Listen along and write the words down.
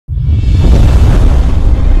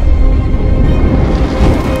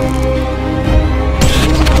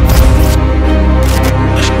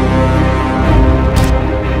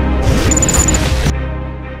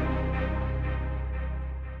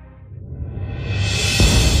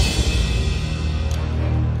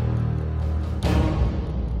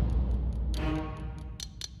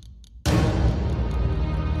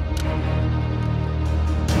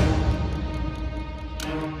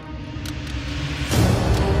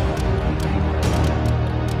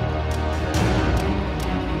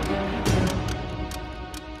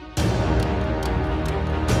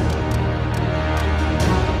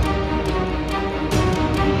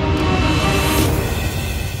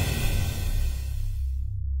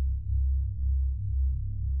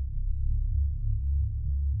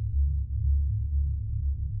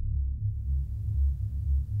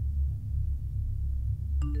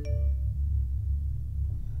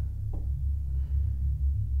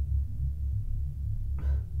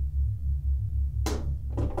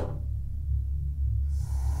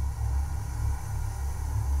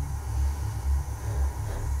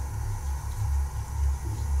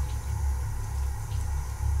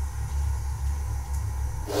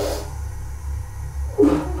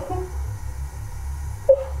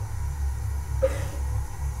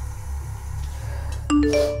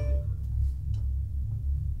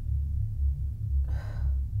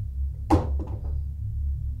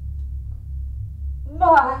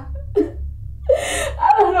why.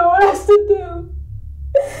 I don't know what else to do.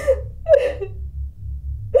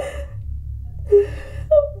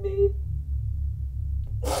 Help me.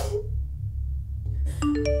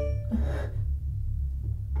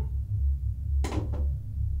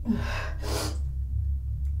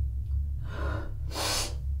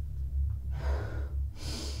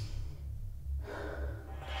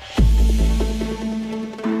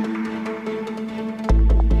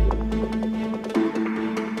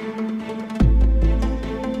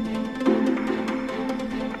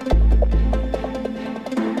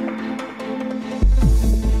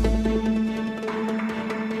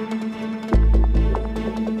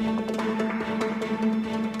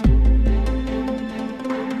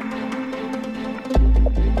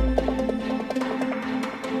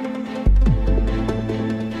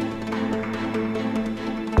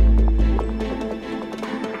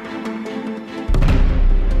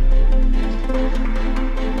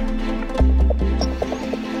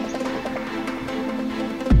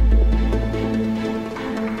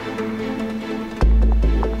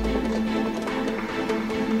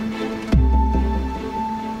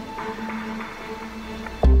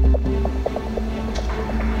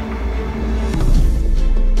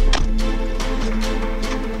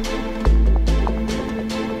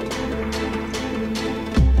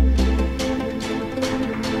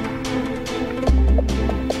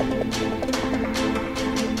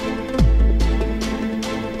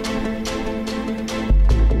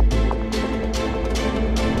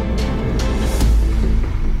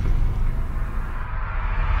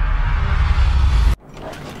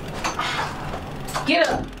 Get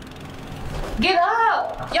up. Get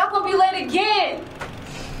up. Y'all gonna be late again.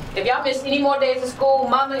 If y'all miss any more days of school,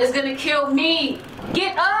 Mama is gonna kill me.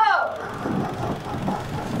 Get up.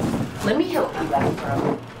 Let me help you out,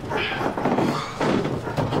 bro.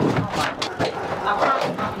 I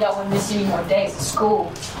promise Mama, y'all won't miss any more days of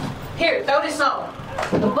school. Here, throw this on.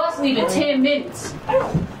 The bus leaves in 10 minutes.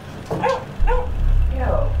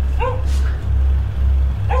 Yo.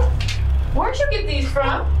 Where'd you get these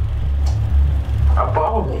from? I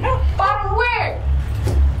bought them. Bought them where?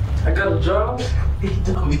 I got a job. He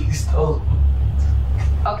told me he stole them.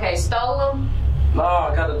 Okay, stole them? No,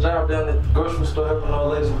 I got a job down at the grocery store helping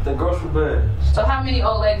old ladies with their grocery bags. So how many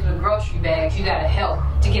old ladies with grocery bags you gotta help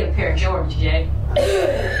to get a pair of Jordans, Jay?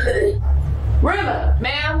 Reema,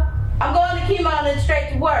 Ma'am? I'm going to chemo and then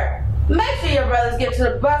straight to work. Make sure your brothers get to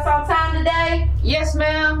the bus on time today. Yes,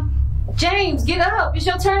 ma'am. James, get up. It's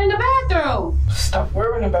your turn in the bathroom. Stop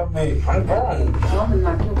worrying about me. I'm grown. I'm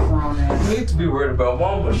not your phone, You need to be worried about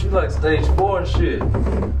Mama. She like stage 4 and shit.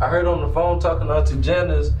 I heard on the phone talking to Auntie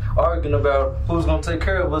Janice arguing about who's gonna take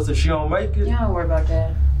care of us if she don't make it. Yeah, don't worry about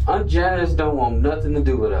that. Aunt Janice don't want nothing to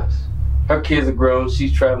do with us. Her kids are grown.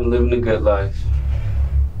 She's traveling, living a good life.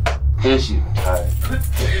 And she's tired.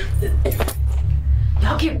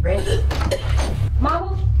 Y'all get ready.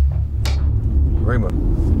 Mama? Reema,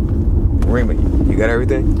 you got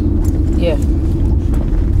everything? Yeah.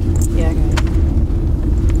 Yeah, I got it.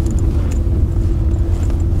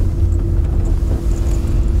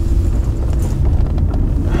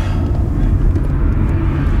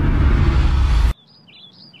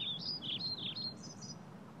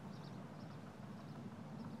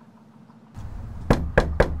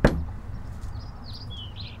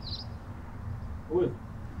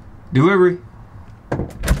 Delivery.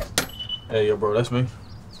 Hey, yo, bro, that's me.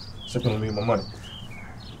 Sipping with me my money.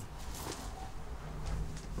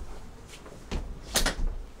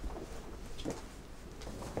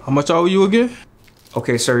 How much I owe you again?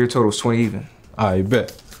 Okay, sir, your total is 20 even. I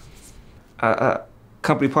bet.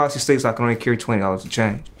 Company policy states I can only carry $20 to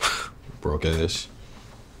change. Broke ass.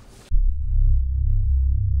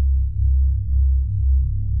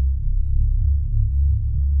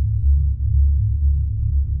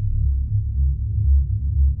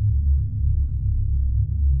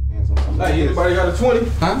 Hey, anybody got a 20?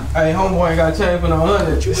 Huh? Hey, homeboy ain't got a change for no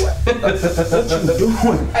 100. What you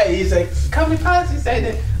doing? Hey, he say, company policy say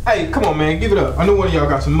that. Hey, come on, man, give it up. I know one of y'all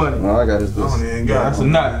got some money. All I got is this. Yeah, that's a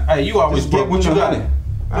nut. Hey, you always get what you got. I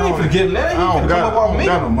ain't finna get him that. I don't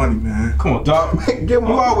got no money, man. Come on, dog. Give him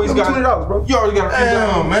You always got $20, bro. You always got a few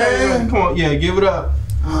Damn, man. Come on, yeah, give it up.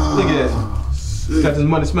 Look at that. Got this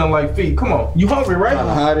money smelling like feet. Come on. You hungry, right? Trying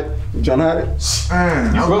to hide it. You trying to hide it?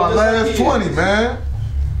 Man, that was my last 20, man.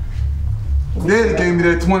 Daddy gave me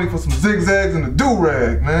that 20 for some zigzags and a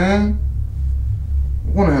do-rag, man.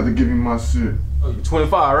 I wanna have to give you my shit. Oh, you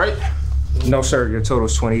 25, right? No, sir, your total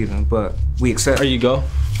is 20 even, but we accept. There you go.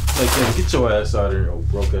 Like, yeah, get your ass out of here,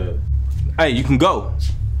 old broke ass. Hey, you can go.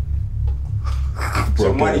 Put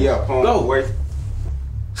your money up, homie. Go. Wait.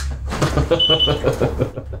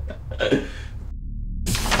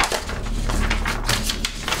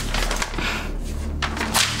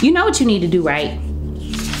 You know what you need to do, right?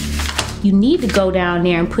 You need to go down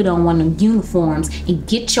there and put on one of them uniforms and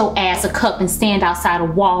get your ass a cup and stand outside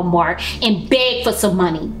of Walmart and beg for some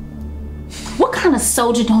money. What kind of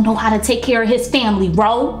soldier don't know how to take care of his family,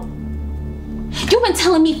 Ro? You've been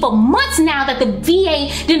telling me for months now that the VA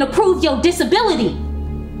didn't approve your disability.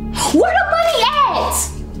 Where the money at?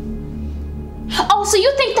 Oh, so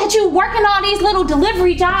you think that you working all these little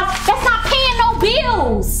delivery jobs, that's not paying no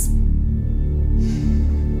bills?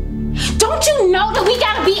 Don't you know that we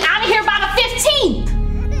gotta be out of here by the 15th?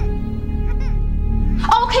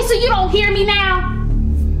 Okay, so you don't hear me now?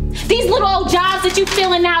 These little old jobs that you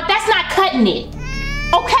filling out, that's not cutting it.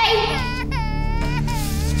 Okay?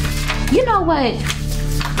 You know what?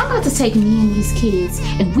 I'm about to take me and these kids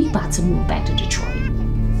and we about to move back to Detroit.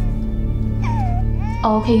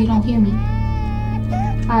 Oh, okay, you don't hear me?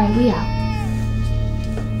 Alright, we out.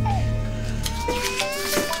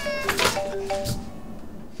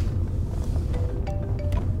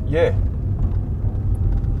 Yeah.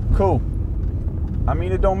 Cool. I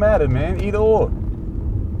mean, it don't matter, man. Either or.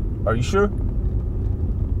 Are you sure?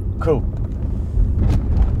 Cool.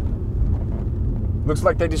 Looks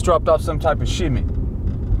like they just dropped off some type of shipment.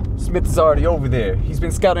 Smith is already over there. He's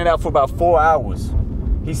been scouting out for about 4 hours.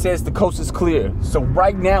 He says the coast is clear, so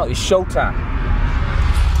right now is showtime.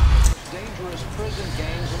 Dangerous prison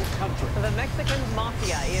gangs in the country. The Mexican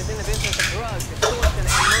mafia is in the business of drugs, extortion, and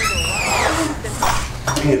murder.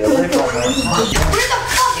 Where the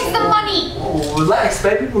fuck is the money? Oh, relax,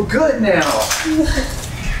 baby. We're good now.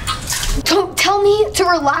 Don't tell me to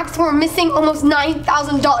relax when we're missing almost $9,000.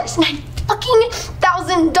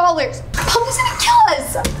 $9,000. Papa's gonna kill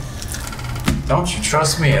us. Don't you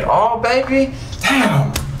trust me at all, baby?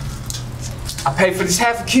 Damn. I paid for this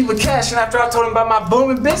half a kilo of cash, and after I told him about my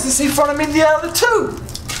booming business, he fronted me the other two.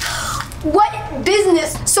 What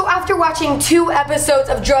business? So after watching 2 episodes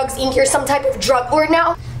of Drugs Inc., you're some type of drug lord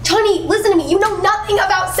now? Johnny, listen to me. You know nothing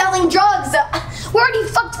about selling drugs. We're already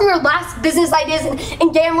fucked from your last business ideas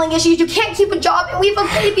and gambling issues. You can't keep a job, and we have a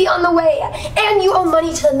baby on the way. And you owe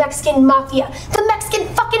money to the Mexican mafia. The Mexican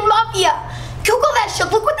fucking mafia. Google that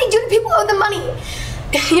shit. Look what they do to people who owe them money.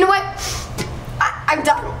 You know what? I'm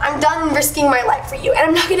done. I'm done risking my life for you, and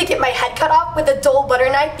I'm not gonna get my head cut off with a dull butter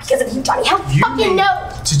knife because of you, Johnny. How fucking no?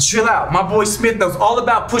 To chill out. My boy Smith knows all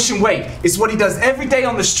about pushing weight. It's what he does every day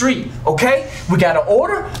on the street, okay? We got an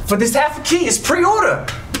order for this half a key. It's pre-order.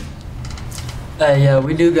 Hey, yeah,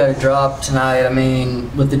 we do got a drop tonight. I mean,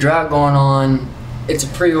 with the drought going on, it's a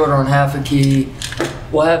pre-order on half a key.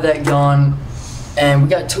 We'll have that gone, and we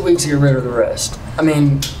got 2 weeks to get rid of the rest. I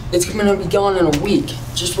mean, it's gonna be gone in a week.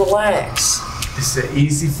 Just relax. It's an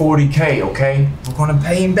easy 40K, okay? We're gonna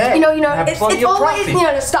pay him back. You know, it's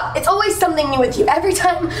always, stop. It's always something new with you. Every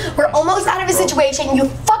time we're almost out of a situation, you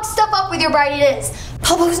fuck stuff up with your bright ideas.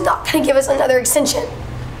 Pablo's not gonna give us another extension.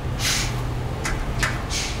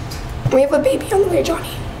 We have a baby on the way,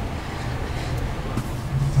 Johnny.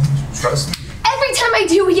 Trust me. Every time I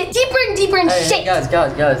do, we get deeper and deeper in shit. Hey, guys,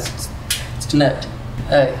 let's connect.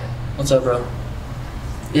 Hey, what's up, bro?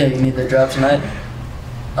 Yeah, you need the drop tonight?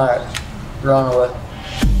 Alright, we're on our way.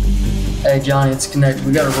 Hey, Johnny, it's connected.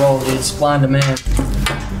 We gotta roll, dude. Supply and demand.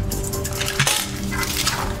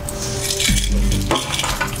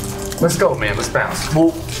 Let's go, man. Let's bounce.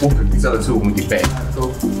 We'll pick these other two when we get back.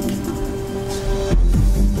 Cool.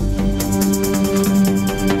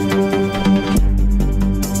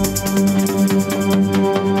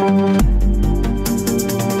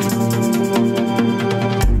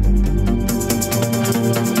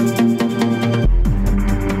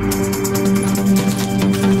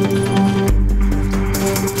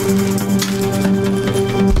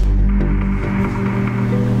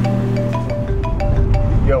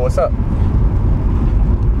 Yo, what's up?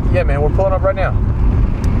 Yeah, man, we're pulling up right now.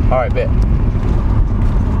 All right, bet.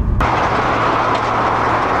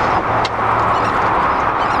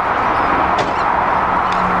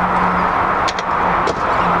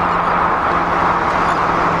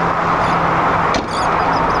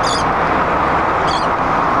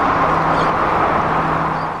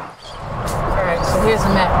 Alright, so here's the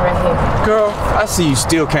map right here. Girl, I see you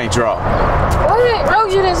still can't draw. What?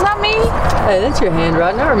 Rojan, it's not me. Hey, that's your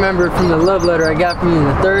handwriting. I remember it from the love letter I got from you in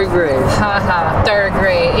the 3rd grade. Haha, 3rd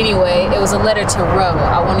grade. Anyway, it was a letter to Ro.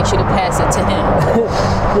 I wanted you to pass it to him.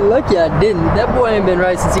 You're lucky I didn't. That boy ain't been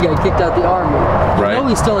right since he got kicked out the army. Right. You know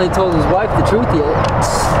he still ain't told his wife the truth yet.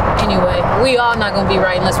 Anyway, we all not gonna be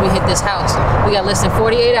right unless we hit this house. We got less than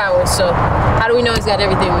 48 hours, so how do we know he's got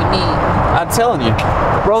everything we need? I'm telling you.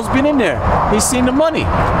 Bro's been in there. He's seen the money.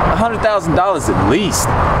 $100,000 at least.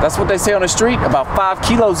 That's what they say on the street. About 5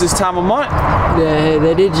 kilos this time of month. Yeah,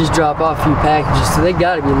 they did just drop off a few packages, so they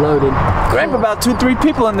gotta be loaded. There ain't about 2-3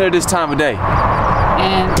 people in there this time of day.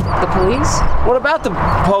 And the police? What about the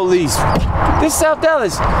police? This South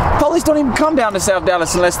Dallas. Police don't even come down to South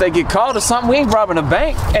Dallas unless they get called or something. We ain't robbing a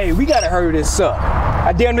bank. Hey, we gotta hurry this up.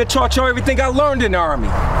 I damn near taught y'all everything I learned in the Army.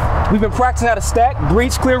 We've been practicing how to stack,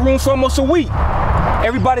 breach, clear rooms for almost a week.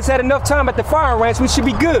 Everybody's had enough time at the firing range, we should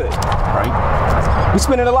be good. Right. We're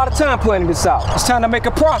spending a lot of time planning this out. It's time to make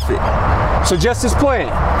a profit. So just as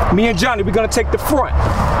planned, me and Johnny, we're gonna take the front.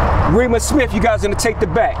 Reema and Smith, you guys are gonna take the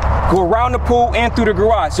back. Go around the pool and through the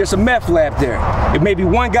garage. There's a meth lab there. If maybe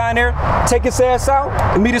one guy in there, take his ass out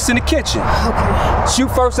and meet us in the kitchen. Okay. Shoot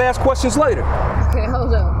first, ask questions later. Okay,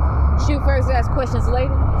 hold up. Shoot first, ask questions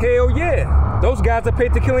later? Hell yeah. Those guys are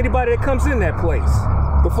paid to kill anybody that comes in that place.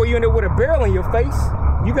 Before you end up with a barrel in your face,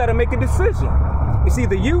 you gotta make a decision. It's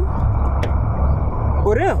either you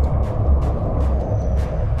or them.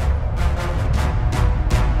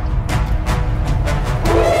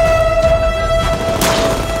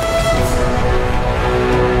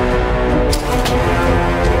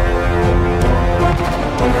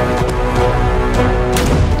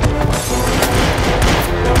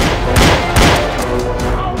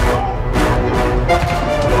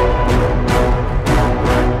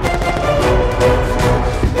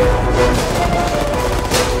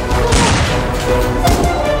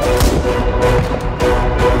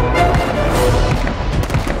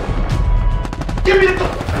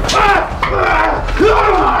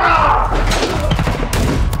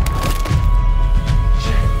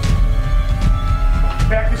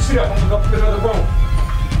 Back this shit up, I'm gonna go to the other room.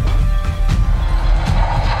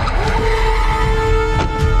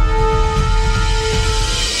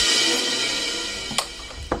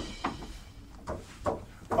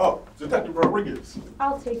 Oh, Detective Rodriguez.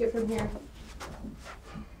 I'll take it from here.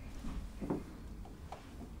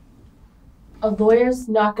 A lawyer's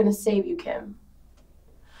not gonna save you, Kim.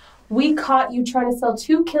 We caught you trying to sell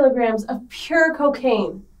 2 kilograms of pure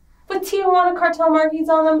cocaine with Tijuana cartel markings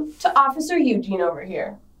on them to Officer Eugene over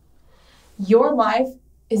here. Your life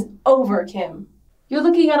is over, Kim. You're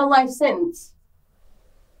looking at a life sentence.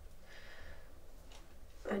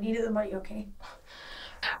 I needed the money, okay?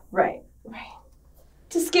 Right.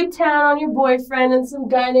 To skip town on your boyfriend and some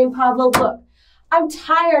guy named Pablo. Look, I'm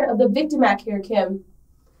tired of the victim act here, Kim.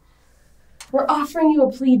 We're offering you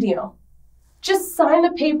a plea deal. Just sign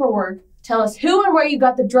the paperwork, tell us who and where you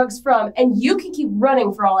got the drugs from, and you can keep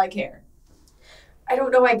running for all I care. I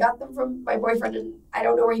don't know. I got them from my boyfriend, and I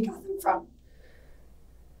don't know where he got them from.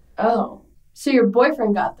 Oh, so your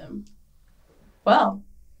boyfriend got them. Well,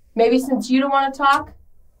 maybe since you don't want to talk,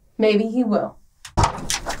 maybe he will.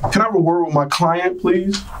 Can I have a word with my client,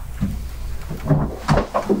 please?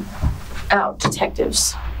 Out,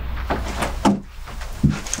 detectives.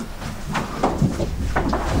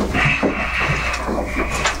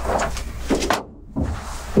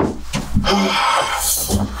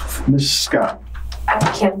 Miss Scott.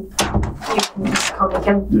 Kim. You can call me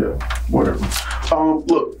Kim. Yeah, whatever.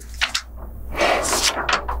 Look.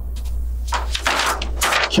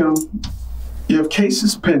 Kim, you have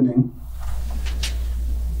cases pending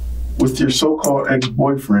with your so-called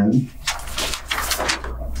ex-boyfriend.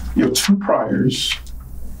 You have 2 priors.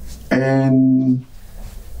 And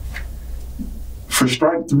for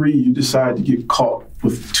strike 3, you decide to get caught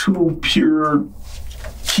with 2 pure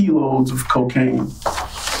kilos of cocaine.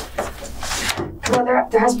 Well,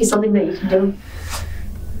 there has to be something that you can do.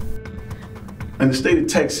 In the state of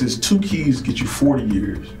Texas, 2 keys get you 40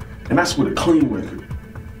 years. And that's with a clean record.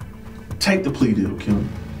 Take the plea deal, Kim.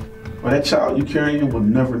 Or that child you're carrying will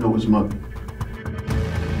never know his mother.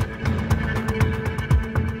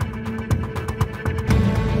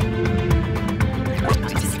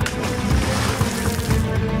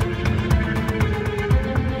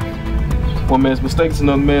 One man's mistakes,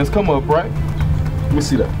 another man's come up, right? Let me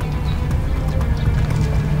see that.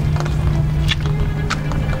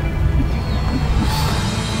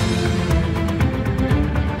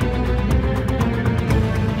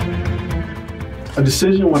 A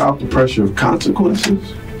decision without the pressure of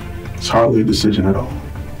consequences is hardly a decision at all.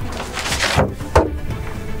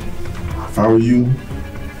 If I were you,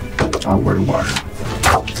 I'd wear the wire.